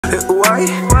Why?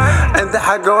 And that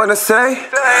I go and say,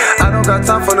 I don't got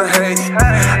time for the hate.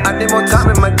 I need more time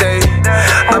in my day.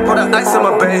 I put the ice in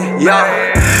my bay.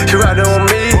 Yeah, you riding on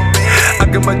me. I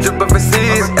get my drip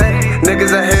overseas.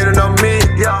 Niggas are hating on me.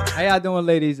 Yeah. How y'all doing,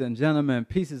 ladies and gentlemen?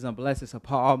 Pieces and blessings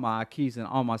upon all my AkHis and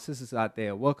all my sisters out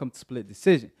there. Welcome to Split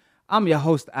Decision. I'm your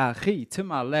host, AkHi. To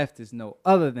my left is no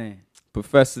other than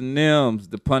Professor Nims,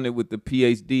 the pundit with the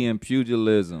PhD in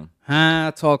pugilism.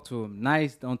 Talk to him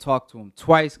nice. Don't talk to him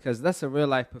twice, because that's a real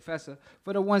life professor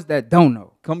for the ones that don't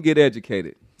know. Come get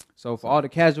educated. So for all the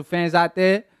casual fans out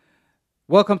there,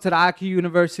 welcome to the AkHi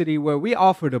University, where we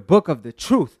offer the book of the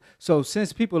truth. So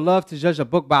since people love to judge a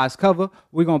book by its cover,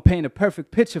 we're going to paint a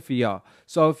perfect picture for y'all.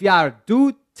 So if y'all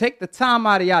do take the time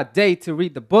out of y'all day to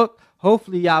read the book,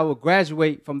 hopefully y'all will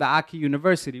graduate from the AkHi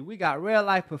University. We got real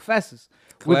life professors.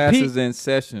 Classes in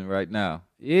session right now.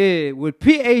 Yeah, with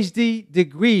PhD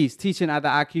degrees teaching at the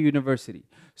AkHi University.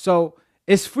 So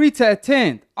it's free to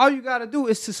attend. All you got to do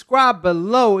is subscribe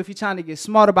below if you're trying to get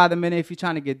smarter by the minute. If you're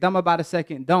trying to get dumber by the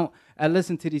second, don't. And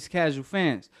listen to these casual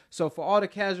fans. So for all the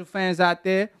casual fans out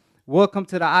there, welcome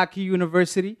to the AkHi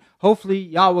University. Hopefully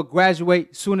y'all will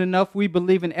graduate soon enough. We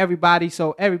believe in everybody,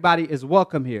 so everybody is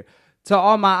welcome here. To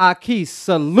all my AkHis,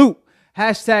 salute.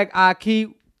 Hashtag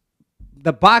AkHi,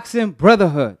 the boxing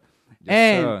brotherhood. Yes,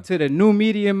 and sir. To the new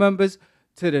media members,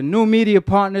 to the new media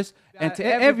partners, and to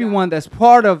everyone that's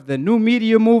part of the new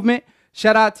media movement,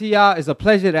 shout out to y'all. It's a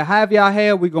pleasure to have y'all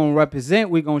here. We're going to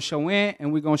represent, we're going to show in,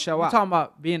 and we're going to show out. We're talking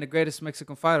about being the greatest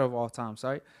Mexican fighter of all time,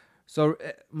 sorry. So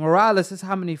Morales is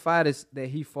how many fighters that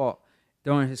he fought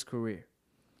during his career.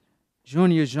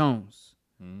 Junior Jones,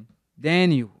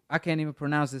 Daniel, I can't even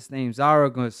pronounce his name,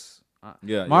 Zaragoza,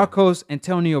 Marcos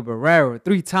Antonio Barrera,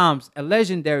 3 times, a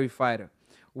legendary fighter.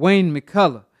 Wayne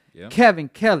McCullough, Kevin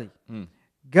Kelly,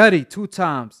 Gutty 2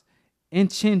 times,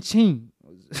 and Chin Chin.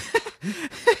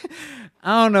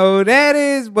 I don't know who that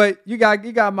is, but you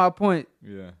got my point.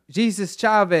 Yeah. Jesus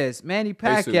Chavez, Manny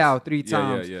Pacquiao 3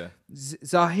 times.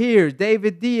 Zahir,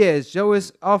 David Diaz,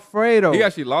 Jois Alfredo. He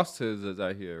actually lost to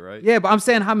Zahir, right? Yeah, but I'm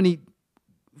saying how many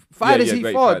fighters he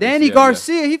fought. Danny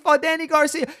Garcia. He fought Danny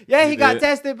Garcia. Yeah, he got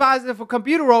tested positive for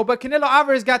computer roll, but Canelo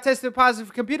Alvarez got tested positive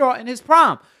for computer roll in his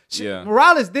prime.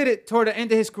 Morales did it toward the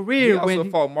end of his career. He also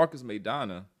fought Marcus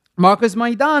Maidana. Marcus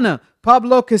Maidana,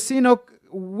 Pablo Casino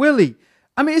Willie.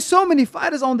 I mean, it's so many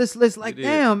fighters on this list. Like,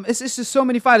 damn, it's just so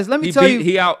many fighters. Let me tell you.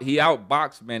 He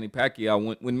outboxed Manny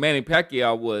Pacquiao when Manny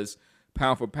Pacquiao was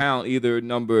pound for pound, either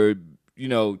number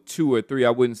 2 or 3. I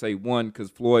wouldn't say 1 because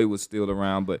Floyd was still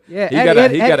around, but he got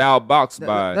outboxed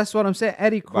by. That's what I'm saying.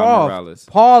 Eddie Croft,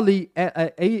 Paulie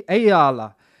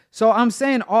Ayala. So I'm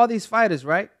saying all these fighters,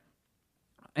 right?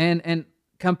 And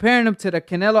comparing them to the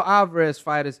Canelo Alvarez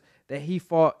fighters that he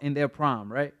fought in their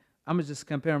prime, right? I'm gonna just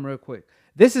compare them real quick.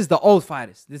 This is the old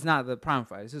fighters. This is not the prime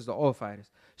fighters. This is the old fighters.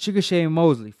 Sugar Shane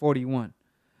Mosley, 41.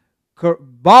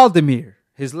 Baldomir,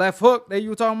 his left hook that you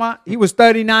were talking about, he was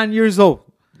 39 years old.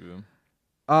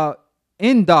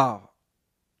 Indal,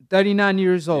 39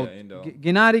 years old.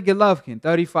 Gennady Golovkin,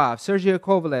 35. Sergio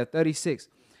Kovalev, 36.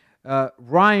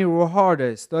 Ryan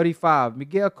Rojardes, 35.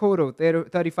 Miguel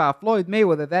Cotto, 35. Floyd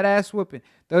Mayweather, that ass whipping,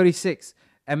 36.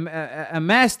 A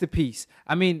masterpiece.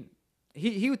 I mean,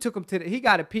 he took him to he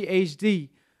got a PhD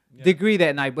degree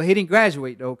that night, but he didn't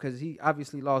graduate though because he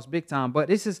obviously lost big time. But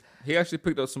he actually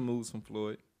picked up some moves from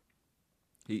Floyd.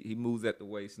 He moves at the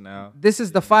waist now. This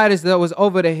is the fighters that was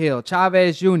over the hill.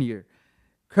 Chavez Jr.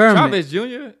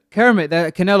 Kermit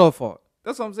that Canelo fought.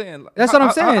 That's what I'm saying. That's what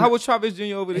I'm saying. How was Chavez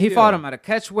Jr. over the hill? He fought him at a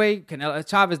catchweight.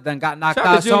 Chavez done got knocked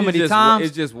out so many times.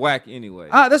 It's just whack anyway.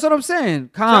 That's what I'm saying.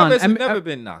 Chavez has never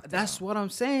been knocked out. That's what I'm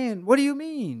saying. What do you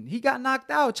mean? He got knocked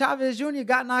out. Chavez Jr.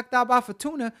 got knocked out by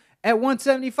Fortuna at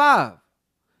 175.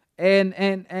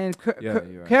 And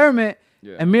Kermit,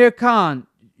 Amir Khan,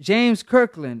 James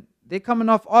Kirkland, they coming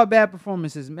off all bad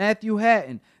performances. Matthew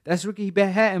Hatton, that's Ricky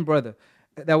Hatton brother,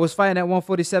 that was fighting at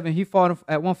 147. He fought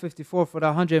at 154 for the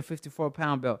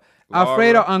 154-pound belt.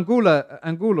 Alfredo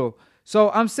Angulo. So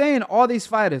I'm saying all these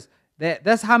fighters,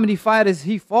 that's how many fighters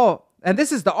he fought. And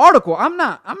this is the article. I'm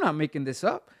not making this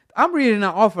up. I'm reading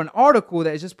off an article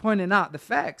that's just pointing out the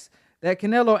facts that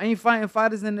Canelo ain't fighting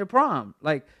fighters in their prime.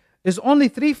 Like, there's only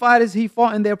 3 fighters he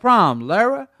fought in their prime.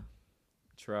 Lara,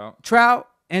 Trout,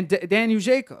 and Daniel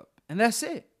Jacob. And that's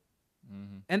it.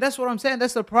 And that's what I'm saying.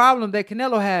 That's the problem that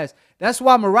Canelo has. That's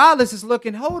why Morales is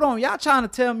looking, hold on, y'all trying to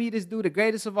tell me this dude the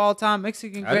greatest of all time,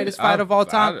 Mexican greatest fighter of all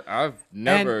time? I've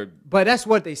never. But that's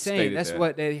what they saying. That's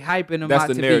what they hyping him that's out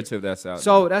to be. That's the narrative that's out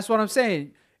So there. that's what I'm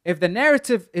saying. If the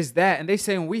narrative is that, and they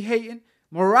saying we hating,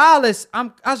 Morales, I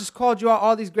just called you out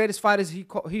all these greatest fighters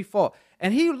he fought.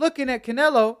 And he looking at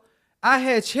Canelo I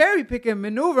had cherry picking,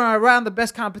 maneuvering around the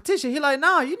best competition. He like,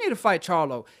 nah, you need to fight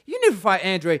Charlo. You need to fight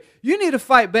Andrade. You need to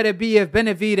fight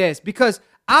Benavidez because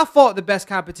I fought the best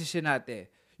competition out there.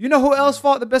 You know who else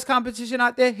fought the best competition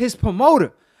out there? His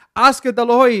promoter, Oscar De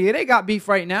La Hoya. They got beef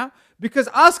right now because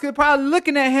Oscar probably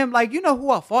looking at him like, you know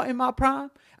who I fought in my prime?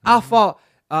 I fought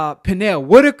Pernell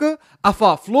Whitaker. I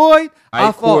fought Floyd.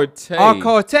 I fought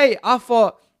Corte. I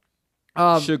fought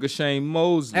Sugar Shane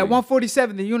Mosley. At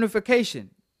 147, the unification.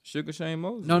 Sugar Shane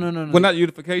Mosley? No. Well, not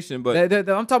unification, but...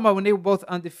 I'm talking about when they were both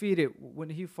undefeated, when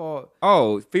he fought...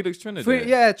 Oh, Felix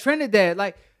Trinidad. Trinidad.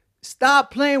 Like,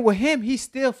 stop playing with him. He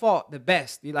still fought the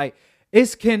best. Like,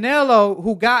 it's Canelo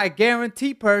who got a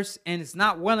guarantee purse and is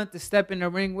not willing to step in the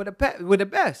ring with the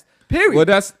best. Period. Well,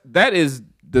 that is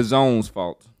Dazon's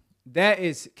fault. That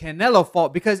is Canelo's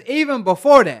fault because even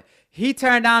before that, he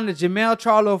turned down the Jermell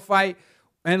Charlo fight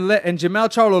and Jermell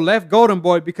Charlo left Golden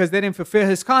Boy because they didn't fulfill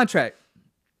his contract.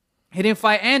 He didn't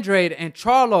fight Andrade and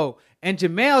Charlo and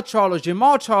Jamal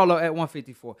Charlo at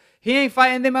 154. He ain't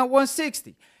fighting them at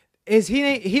 160.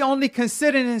 He only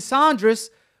considered in Saunders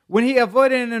when he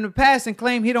avoided him in the past and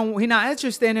claimed he not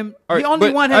interested in him. Right, he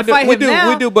only wanted him to fight him now.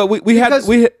 We do, but we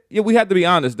have to be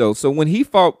honest though. So when he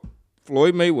fought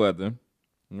Floyd Mayweather,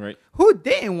 right? Who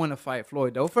didn't want to fight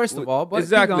Floyd though? First of all, but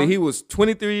exactly, he was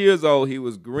 23 years old. He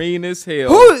was green as hell.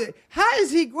 How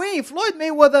is he green? Floyd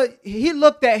Mayweather, he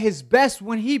looked at his best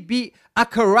when he beat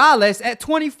AkHi at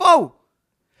 24.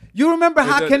 You remember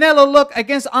how Canelo looked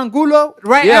against Angulo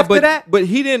after that? But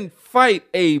he didn't fight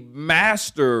a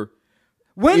master.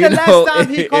 When the last time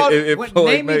he called?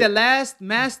 Name me the last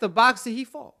master boxer he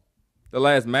fought. The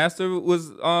last master was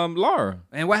Lara.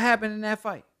 And what happened in that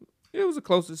fight? It was a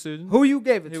close decision. Who you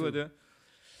gave it to?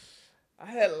 I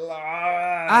had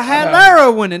Lara. I had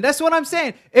Lara winning. That's what I'm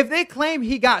saying. If they claim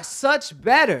he got such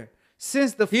better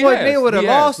since the Floyd Mayweather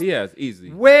lost, he has easy.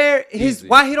 Why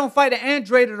he don't fight the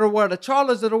Andrade of the world, the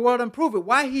Charlos of the world, and prove it?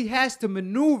 Why he has to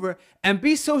maneuver and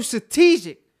be so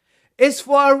strategic? It's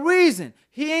for a reason.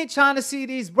 He ain't trying to see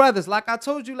these brothers. Like I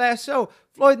told you last show,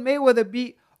 Floyd Mayweather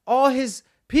beat all his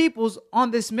peoples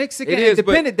on this Mexican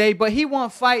Independent Day, but he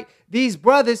won't fight these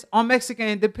brothers on Mexican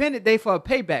Independent Day for a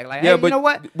payback. Like, hey, you know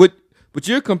what? But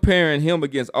you're comparing him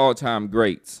against all-time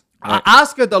greats. Right?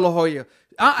 Oscar De La Hoya.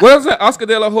 What was that? Oscar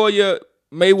De La Hoya,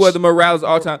 Mayweather, Morales,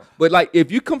 all-time. But, like, if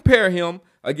you compare him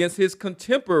against his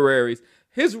contemporaries,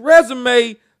 his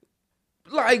resume,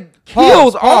 like,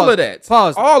 kills all of that.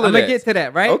 I'm going to get to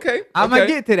that, right? Okay. I'm going to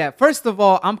get to that. First of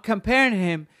all, I'm comparing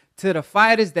him to the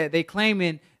fighters that they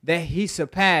claiming that he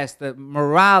surpassed, the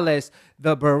Morales,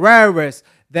 the Barreras,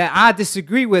 that I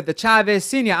disagree with, the Chavez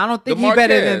Sr. I don't think he's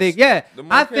better than they. Yeah,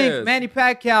 I think Manny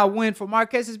Pacquiao win for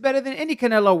Marquez is better than any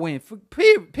Canelo win,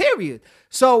 period.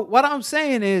 So what I'm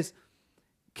saying is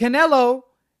Canelo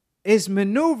is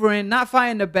maneuvering, not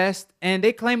fighting the best, and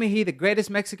they claiming he the greatest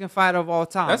Mexican fighter of all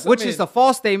time, which is a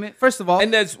false statement, first of all.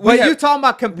 And you talking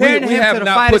about comparing him to the fighters today. We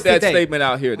have not put that statement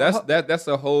out here. That's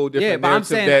a whole different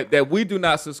narrative that we do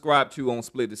not subscribe to on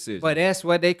Split Decision. But that's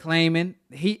what they claiming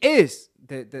he is.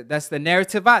 That's the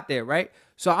narrative out there, right?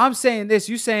 So I'm saying this.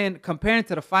 You saying comparing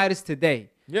to the fighters today.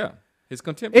 Yeah, his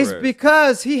contemporaries. It's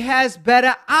because he has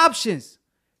better options.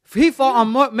 He fought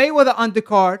on Mayweather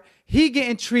undercard. He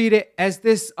getting treated as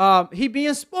this, he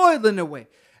being spoiled in a way.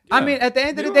 Yeah, I mean, at the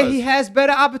end of the day, he has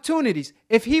better opportunities.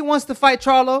 If he wants to fight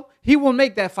Charlo, he will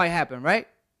make that fight happen, right?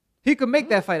 He could make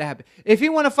that fight happen. If he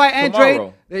want to fight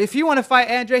Andrade,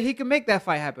 he can make that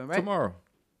fight happen, right? Tomorrow.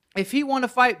 If he want to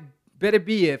fight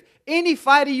Beterbiev, any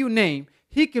fighter you name,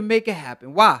 he can make it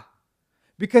happen. Why?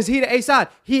 Because he the A-side.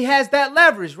 He has that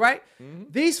leverage, right? Mm-hmm.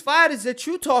 These fighters that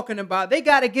you talking about, they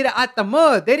got to get it out the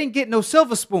mud. They didn't get no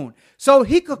silver spoon. So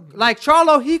he could, like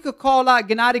Charlo, he could call out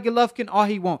Gennady Golovkin all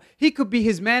he want. He could be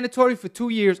his mandatory for 2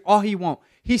 years all he want.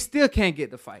 He still can't get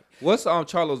the fight. What's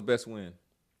Charlo's best win?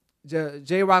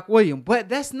 J. Rock Williams. But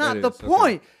that's not the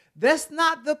point. Okay. That's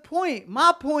not the point.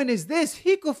 My point is this.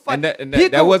 He could fight. And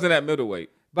that wasn't at middleweight.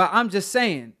 But I'm just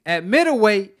saying, at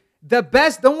middleweight, the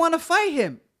best don't want to fight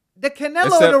him. The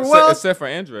Canelo of the world. Except for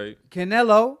Andrade.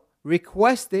 Canelo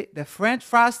requested the French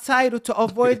fries title to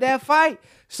avoid that fight.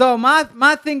 So my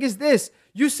thing is this.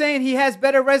 You saying he has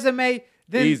better resume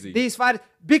than these fighters?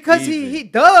 Because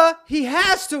he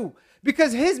has to.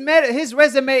 Because his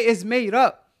resume is made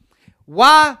up.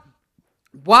 Why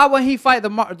when he fight the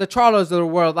Charlos of the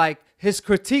world, like his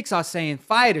critiques are saying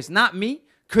fighters, not me,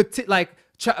 like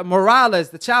Morales,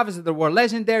 the Chavez of the world,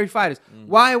 legendary fighters. Mm-hmm.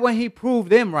 Why when he proved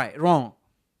them wrong?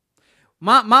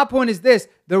 My point is this.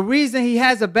 The reason he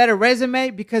has a better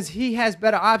resume, because he has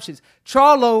better options.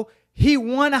 Charlo, he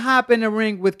want to hop in the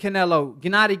ring with Canelo,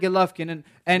 Gennady Golovkin,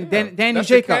 and Danny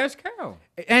Jacob. Cash cow.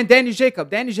 And Danny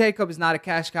Jacob is not a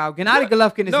cash cow. Gennady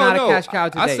Golovkin is not a cash cow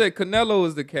today. I said Canelo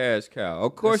is the cash cow.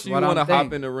 Of course, you want to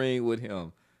hop in the ring with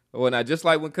him. Well, not just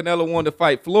like when Canelo wanted to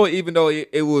fight Floyd, even though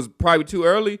it was probably too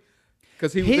early,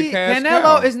 because he was the cash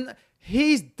cow.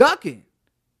 He's ducking.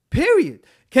 Period.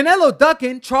 Canelo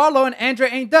ducking, Charlo and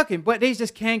Andrade ain't ducking, but they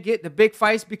just can't get the big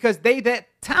fights because they that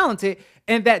talented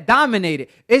and that dominated.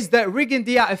 It's the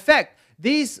Rigondeaux effect.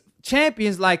 These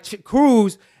champions like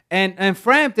Cruz and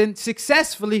Frampton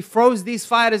successfully froze these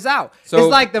fighters out. So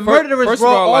it's like the murderers row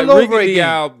all over again.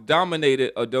 Rigondeaux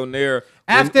dominated a Donaire.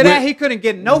 After that, he couldn't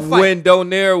get no fight. When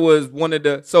Donaire was one of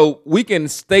the, so we can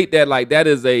state that like that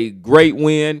is a great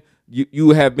win.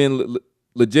 You have been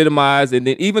legitimized, and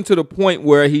then even to the point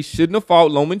where he shouldn't have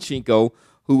fought Lomachenko,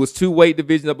 who was 2 weight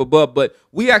divisions up above. But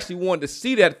we actually wanted to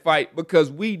see that fight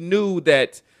because we knew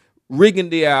that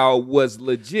Rigondeaux was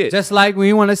legit. Just like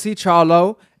we want to see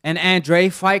Charlo and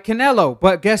Andrade fight Canelo.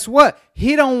 But guess what?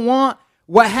 He don't want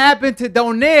what happened to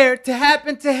Donaire to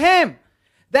happen to him.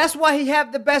 That's why he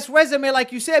have the best resume,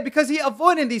 like you said, because he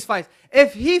avoiding these fights.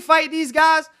 If he fight these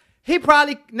guys, he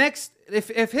probably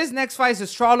if his next fight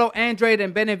is Charlo, Andrade,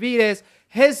 and Benavidez,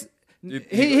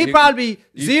 he probably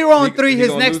be 0-3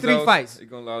 his next 3 fights.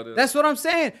 That's what I'm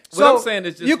saying. So I'm saying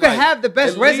is just you can have the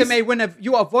best resume when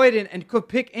you avoid it and could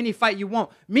pick any fight you want.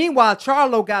 Meanwhile,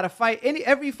 Charlo got to fight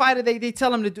every fighter they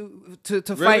tell him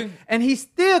to fight, and he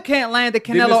still can't land the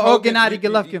Canelo or Gennady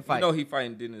Golovkin fight. You know he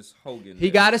fighting Dennis Hogan.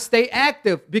 He got to stay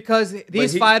active because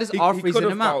these fighters are freezing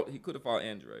him out. He could have fought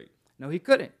Andrade. No, he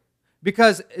couldn't,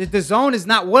 because the zone is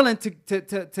not willing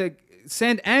to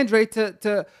send Andrade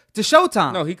to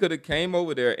Showtime. No, he could have came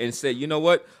over there and said, you know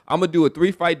what? I'm going to do a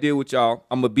 3-fight deal with y'all.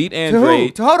 I'm going to beat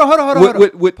Andrade. Hold on.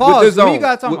 With Pause.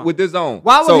 With this zone.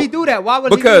 Why would he do that?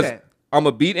 Because I'm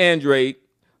going to beat Andrade.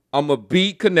 I'm going to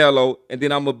beat Canelo. And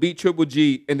then I'm going to beat Triple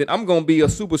G. And then I'm going to be a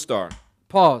superstar.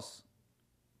 Pause.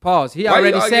 He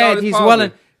already said he's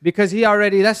willing. Because he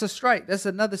already, that's a strike. That's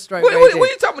another strike. What are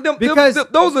you talking about? Because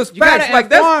those are facts.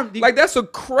 Like that's a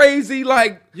crazy you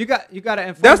got to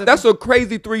inform. That's a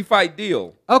crazy 3-fight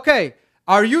deal. Okay,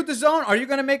 are you the zone? Are you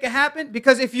gonna make it happen?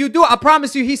 Because if you do, I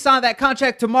promise you, he signed that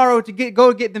contract tomorrow to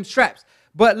go get them straps.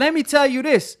 But let me tell you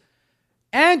this: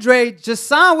 Andrade just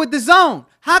signed with the zone.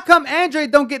 How come Andrade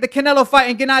don't get the Canelo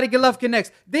fight and Gennady Golovkin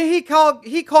next? Then he called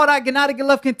out Gennady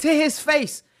Golovkin to his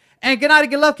face. And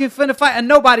Gennady Golovkin finna fight and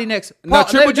nobody next. Now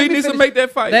Triple G needs to make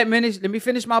that fight. Let me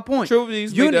finish my point. Triple G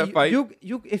needs to make that fight.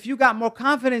 If you got more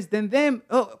confidence than them,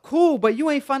 cool. But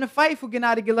you ain't finna fight for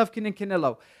Gennady Golovkin and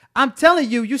Canelo. I'm telling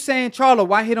you, you saying Charlo,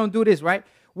 why he don't do this, right?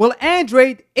 Well,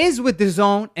 Andrade is with the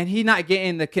zone, and he not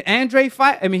getting the Andrade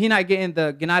fight. I mean, he not getting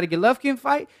the Gennady Golovkin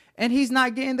fight, and he's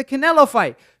not getting the Canelo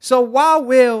fight. So why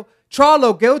will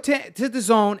Charlo go to the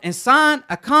zone and sign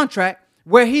a contract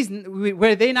where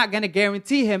they're not going to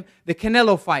guarantee him the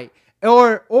Canelo fight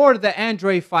or the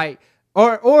Andrade fight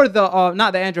or the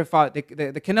not the Andrade fight, the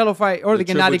Canelo fight or the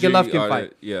Gennady Golovkin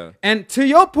fight. Yeah. And to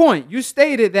your point, you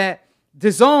stated that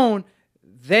the zone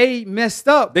they messed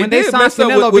up when they signed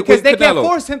Canelo because they can't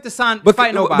force him to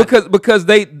fight nobody. Because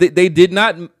they did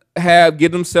not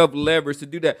give themselves leverage to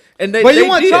do that. And you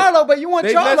want Charlo.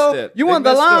 You want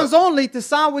the Lions only to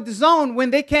sign with the zone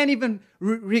when they can't even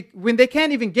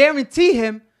guarantee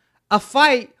him a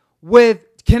fight with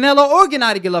Canelo or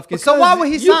Gennady Golovkin. So why would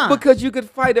he sign? Because you could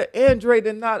fight an Andrade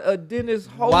and not a Dennis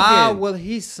Hogan. Why will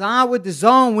he sign with the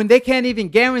zone when they can't even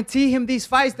guarantee him these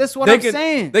fights? That's what I'm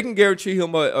saying. They can guarantee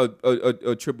him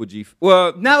a Triple G.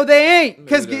 Well, no, they ain't.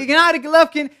 Because Gennady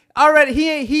Golovkin already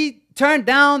he turned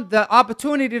down the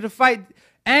opportunity to fight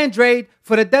Andrade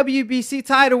for the WBC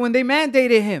title when they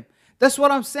mandated him. That's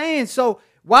what I'm saying. So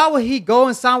why would he go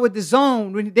and sign with the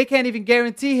zone when they can't even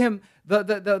guarantee him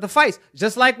the fights?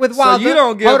 Just like with Wilder. So you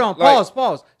don't hold on,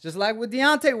 pause. Just like with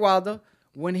Deontay Wilder,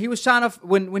 when he was trying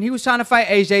to fight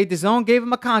AJ, the zone gave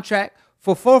him a contract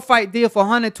for 4-fight deal for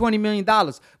 $120 million,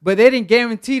 but they didn't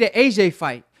guarantee the AJ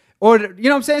fight. Or you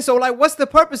know what I'm saying? So like, what's the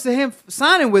purpose of him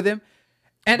signing with him?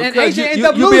 And AJ ended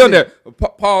up losing. You be on there.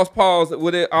 Pause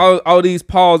with it, all these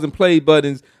pause and play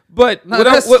buttons. But what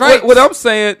I'm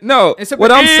saying,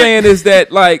 what I'm saying is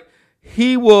that like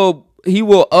he will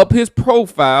up his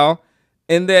profile,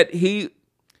 and that he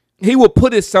will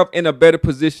put himself in a better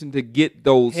position to get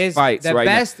those fights right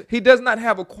now. He does not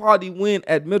have a quality win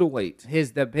at middleweight.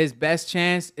 His best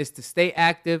chance is to stay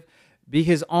active, be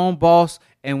his own boss,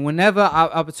 and whenever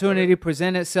opportunity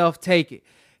presents itself, take it.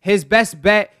 His best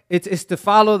bet is to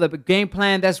follow the game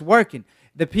plan that's working.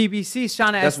 The PBC is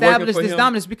trying to establish this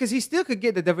dominance because he still could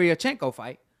get the Derevyanchenko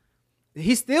fight.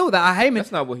 He's still the Heyman.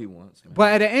 That's not what he wants. Man.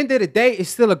 But at the end of the day, it's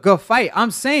still a good fight.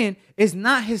 I'm saying it's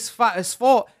not his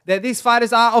fault that these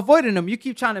fighters are avoiding him. You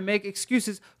keep trying to make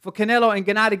excuses for Canelo and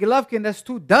Gennady Golovkin. That's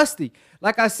too dusty.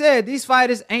 Like I said, these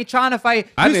fighters ain't trying to fight.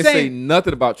 I didn't say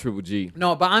nothing about Triple G.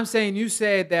 No, but I'm saying you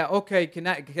said that, okay,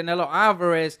 Canelo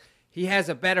Alvarez, he has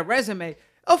a better resume.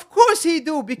 Of course he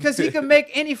do, because he can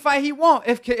make any fight he want.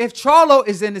 If Charlo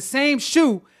is in the same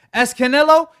shoe as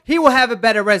Canelo, he will have a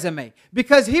better resume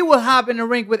because he will hop in the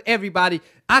ring with everybody.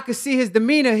 I could see his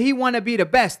demeanor. He want to be the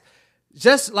best,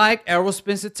 just like Errol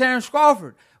Spence and Terrence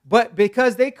Crawford. But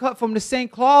because they cut from the same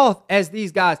cloth as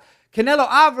these guys, Canelo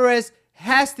Alvarez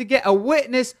has to get a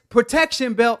witness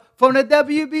protection belt from the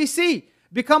WBC,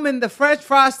 becoming the French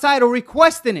fries title,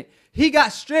 requesting it. He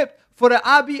got stripped for the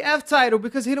IBF title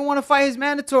because he didn't want to fight his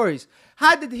mandatories.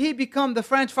 How did he become the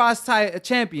French fries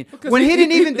champion when he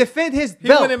didn't even defend his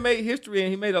belt? He went and made history,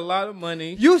 and he made a lot of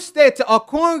money. You said,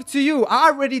 according to you, I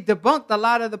already debunked a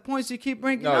lot of the points you keep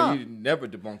bringing up. No, you never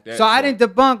debunked that. So I didn't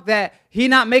debunk that he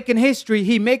not making history.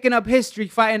 He making up history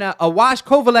fighting a washed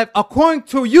Kovalev. According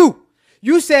to you,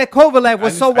 you said Kovalev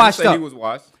was so washed up. He was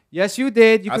washed. Yes, you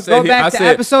did. You could go back to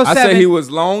episode 7. I said he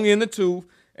was long in the tooth,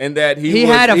 and that he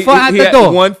had a foot out the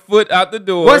door. 1 foot out the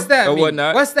door. What's that mean?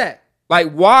 Whatnot. What's that?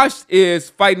 Like, washed is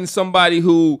fighting somebody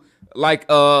who, like,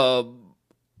 Baltimore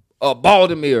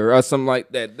or something like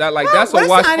that. That's a washed fighter.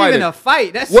 That's not even a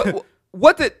fight. That's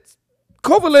what did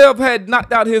Kovalev had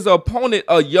knocked out his opponent,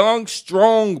 a young,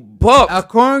 strong buck.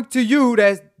 According to you,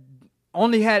 that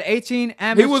only had 18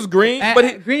 amateurs. He was green,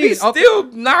 but he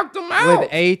still knocked him out. With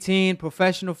 18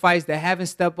 professional fights that haven't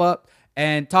stepped up.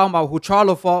 And talking about who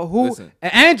Charlo fought,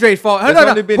 Andrade fought,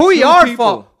 who Yard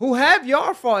fought, who have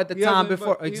Yard fought at the time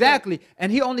before. Exactly.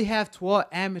 And he only have 12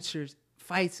 amateurs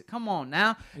fights. Come on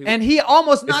now. And he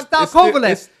almost knocked out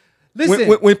Kovalev. Listen.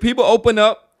 When people open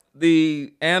up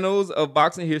the annals of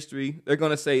boxing history, they're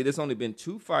going to say there's only been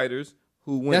 2 fighters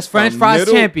who went That's French fries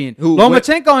champion.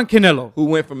 Lomachenko and Canelo. Who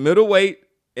went from middleweight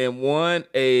and won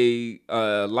a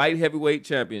light heavyweight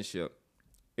championship.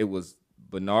 It was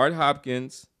Bernard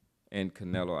Hopkins and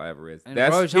Canelo Alvarez. And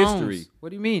that's Roy history. Jones. What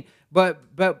do you mean? But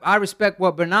I respect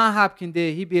what Bernard Hopkins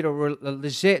did. He beat a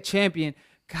legit champion.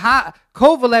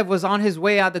 Kovalev was on his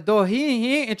way out the door.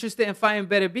 He ain't interested in fighting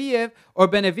Beterbiev or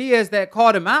Benavidez that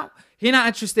called him out. He not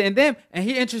interested in them, and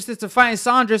he interested to fighting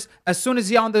Saunders as soon as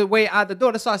he on the way out the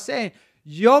door. That's what I'm saying.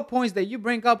 Your points that you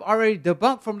bring up already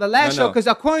debunked from the last show, because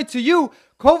according to you,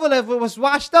 Kovalev was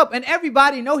washed up, and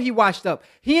everybody know he washed up.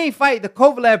 He ain't fight the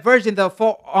Kovalev version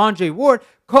for Andre Ward.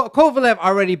 Kovalev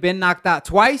already been knocked out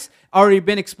twice, already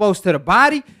been exposed to the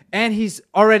body, and he's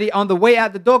already on the way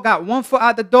out the door, got 1 foot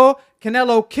out the door.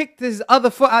 Canelo kicked his other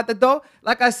foot out the door.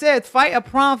 Like I said, fight a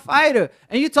prime fighter.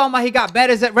 And you talking about he got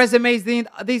better resumes than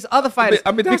these other fighters.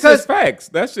 I mean, that's just facts.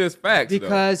 That's just facts.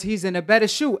 Because he's in a better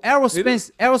shoe. Errol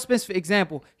Spence, for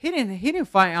example, he didn't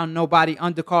fight on nobody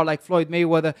undercard like Floyd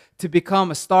Mayweather to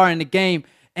become a star in the game.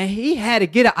 And he had to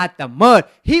get it out the mud.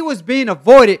 He was being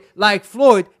avoided like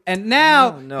Floyd, and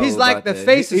now he's like the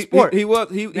face of sport. He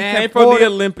came from the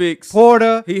Olympics.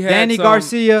 Porter, Danny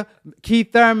Garcia,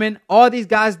 Keith Thurman, all these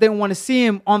guys didn't want to see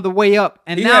him on the way up.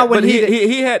 And now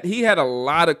he had a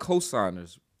lot of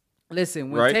co-signers.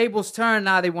 Listen, when tables turn,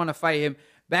 now they want to fight him.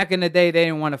 Back in the day, they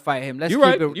didn't want to fight him. Let's keep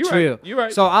it real. You're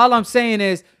right. So all I'm saying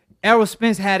is, Errol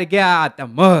Spence had to get out the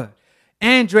mud.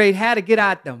 Andrade had to get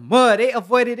out the mud. They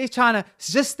avoided. They trying to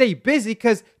just stay busy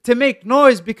to make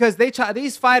noise, because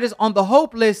these fighters on the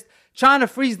hope list trying to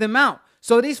freeze them out.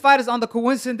 So these fighters on the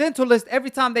coincidental list,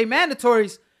 every time they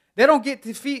mandatories, they don't get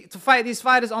to fight these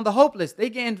fighters on the hope list.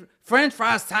 They getting French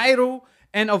fries title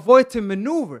and avoid to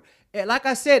maneuver. Like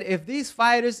I said, if these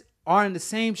fighters are in the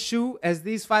same shoe as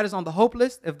these fighters on the hope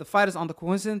list, if the fighters on the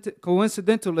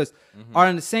coincidental list are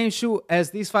in the same shoe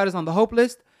as these fighters on the hope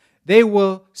list, they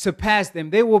will surpass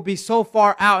them. They will be so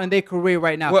far out in their career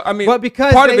right now. Well, I mean, but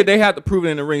because part of it, they have to prove it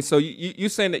in the ring. So you're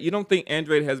saying that you don't think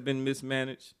Andrade has been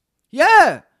mismanaged?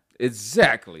 Yeah.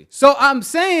 Exactly. So I'm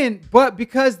saying, but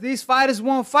because these fighters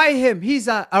won't fight him, he's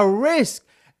a risk.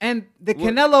 And the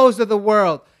Canelos of the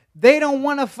world, they don't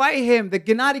want to fight him. The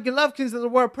Gennady Golovkins of the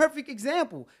world, perfect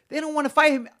example. They don't want to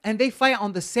fight him, and they fight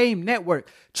on the same network.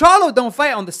 Charlo don't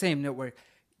fight on the same network.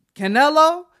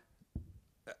 Canelo,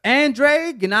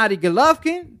 Andrade, Gennady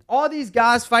Golovkin, all these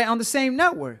guys fight on the same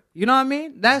network. You know what I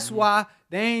mean? That's why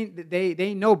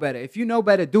they know better. If you know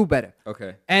better, do better.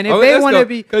 Okay. And if they want to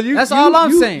be, that's all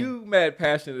I'm saying. You mad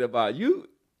passionate about you.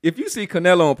 If you see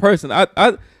Canelo in person,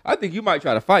 I think you might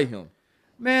try to fight him.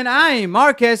 Man, I ain't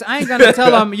Marquez. I ain't gonna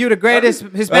tell him you the greatest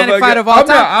Hispanic fighter of all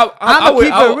time. I'm gonna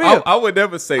keep it real. I would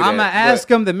never say that. I'm gonna ask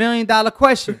him the $1 million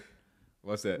question.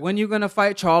 What's that? When you gonna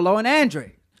fight Charlo and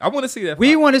Andrade? I want to see that.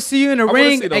 We want to see you in the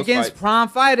ring against prime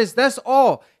fighters. That's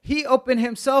all. He opened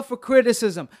himself for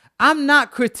criticism. I'm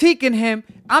not critiquing him.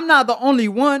 I'm not the only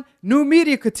one. New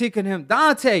media critiquing him.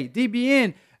 Dante,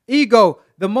 DBN, Ego,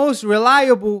 the most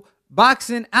reliable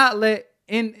boxing outlet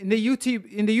in the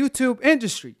YouTube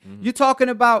industry. You're talking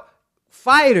about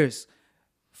fighters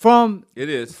from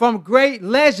great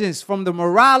legends, from the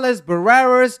Morales,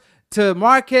 Barreras to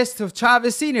Marquez to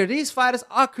Chavez Sr. These fighters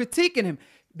are critiquing him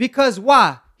because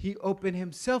why? He opened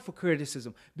himself for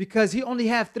criticism because he only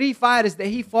have 3 fighters that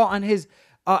he fought on his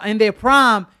in their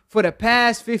prime for the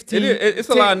past 15 It's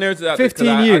a lot of narratives out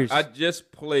 15 years. I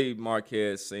just played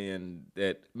Marquez saying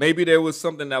that maybe there was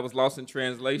something that was lost in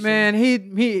translation. Man,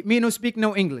 me no speak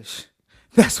no English.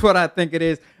 That's what I think it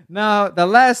is. Now, the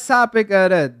last topic of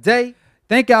the day.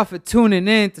 Thank y'all for tuning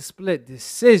in to Split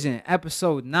Decision,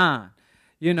 episode 9.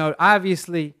 You know,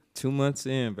 obviously 2 months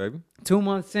in, baby. 2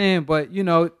 months in, but you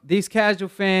know, these casual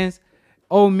fans,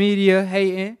 old media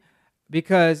hating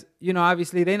because, you know,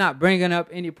 obviously they're not bringing up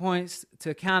any points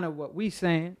to counter what we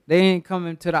saying. They ain't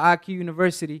coming to the AkHi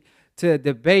University to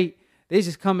debate. They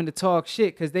just coming to talk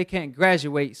shit because they can't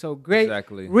graduate. So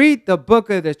read the book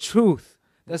of the truth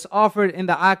that's offered in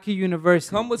the AkHi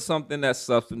University. Come with something that's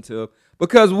substantive.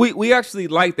 Because we actually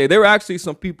like that. There were actually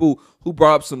some people who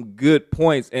brought up some good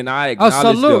points, and I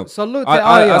acknowledge them. Salute to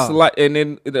all y'all. And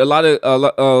then a lot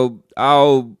of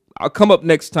I'll come up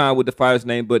next time with the fighter's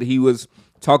name, but he was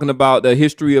talking about the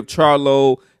history of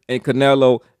Charlo and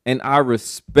Canelo, and I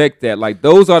respect that. Like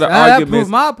those are the arguments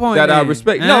my point that I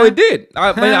respect. No, it did.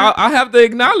 I have to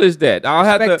acknowledge that. I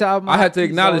have to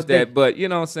acknowledge that. But you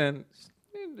know what I'm saying.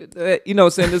 You know what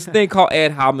I'm saying? This thing called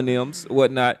ad hominems,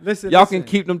 whatnot. Y'all can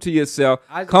keep them to yourself.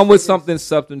 Come with something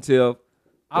substantive.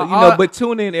 But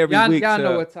tune in every week. Y'all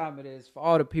know what time it is. For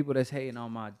all the people that's hating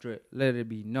on my drip, let it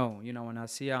be known. You know, when I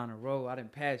see y'all on the road, I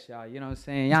didn't pass y'all. You know what I'm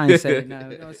saying? Y'all ain't saying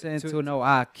nothing. You know what I'm saying? To no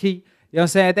AkHi. You know what I'm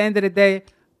saying? At the end of the day,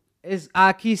 it's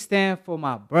AkHi stand for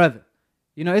my brother.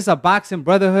 You know, it's a boxing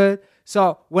brotherhood.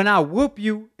 So when I whoop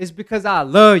you, it's because I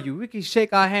love you. We can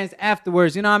shake our hands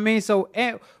afterwards. You know what I mean? So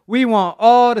we want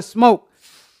all the smoke.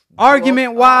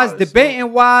 Argument-wise,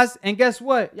 debating-wise. And guess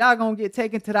what? Y'all going to get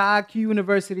taken to the AkHi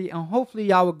University. And hopefully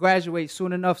y'all will graduate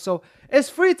soon enough. So it's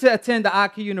free to attend the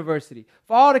AkHi University.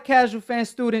 For all the casual fan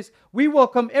students, we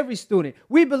welcome every student.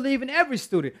 We believe in every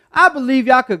student. I believe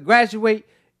y'all could graduate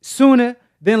sooner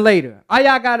than later. All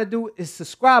y'all got to do is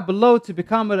subscribe below to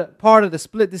become a part of the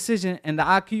Split Decision, and the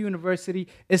AkHi University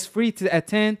is free to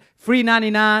attend, free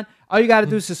 99. All you got to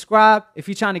do is subscribe. If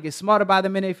you're trying to get smarter by the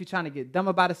minute, if you're trying to get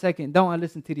dumber by the second, don't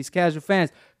listen to these casual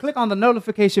fans. Click on the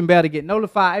notification bell to get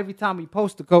notified every time we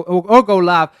post or go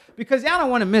live, because y'all don't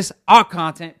want to miss our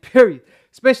content, period,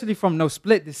 especially from No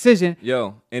Split Decision.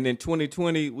 Yo, and in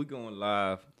 2020, we going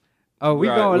live. Oh, we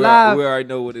going live. We already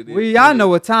know what it is. Y'all know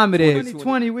what time it is.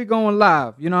 2020, we going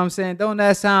live. You know what I'm saying? Don't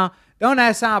that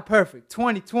sound perfect?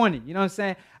 2020. You know what I'm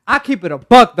saying? I keep it a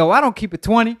buck though. I don't keep it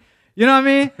 20. You know what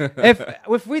I mean?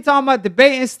 if we talking about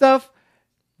debating stuff,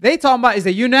 they talking about is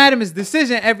a unanimous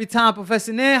decision every time,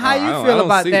 Professor Nen. How you feel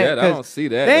about that? I don't see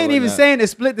that. They ain't even saying a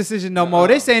split decision no more.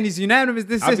 They saying these unanimous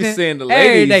decisions. I be saying the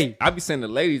ladies. I be saying the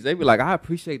ladies. They be like, I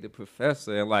appreciate the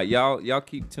professor, and like y'all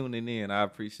keep tuning in. I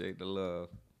appreciate the love.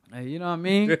 You know what I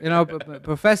mean? You know,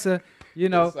 Professor, you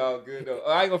know. It's all good though.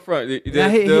 I ain't gonna front.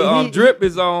 The drip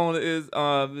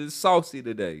is saucy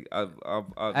today.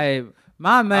 Hey,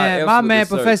 my man,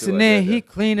 Professor Nen, he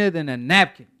cleaner than a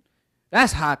napkin.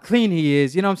 That's how clean he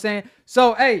is. You know what I'm saying?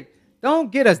 So, hey, don't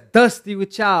get us dusty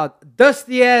with y'all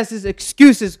dusty asses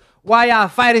excuses why y'all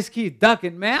fighters keep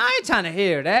ducking, man. I ain't trying to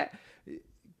hear that.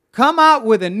 Come out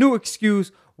with a new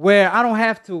excuse where I don't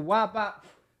have to wipe out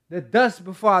the dust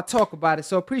before I talk about it.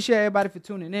 So appreciate everybody for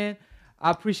tuning in.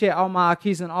 I appreciate all my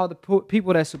AkHis and all the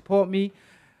people that support me.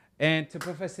 And to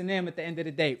Professor Nen at the end of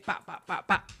the day. Bop, bop, bop,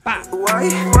 bop, bop.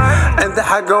 And the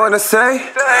I go and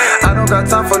say, I don't got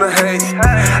time for the hate.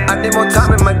 I need more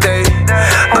time in my day.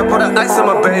 I put the ice on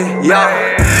my bay.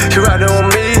 Yeah, you riding on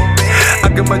me.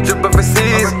 I get my drip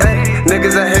overseas.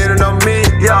 Niggas are hating on me.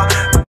 Yeah.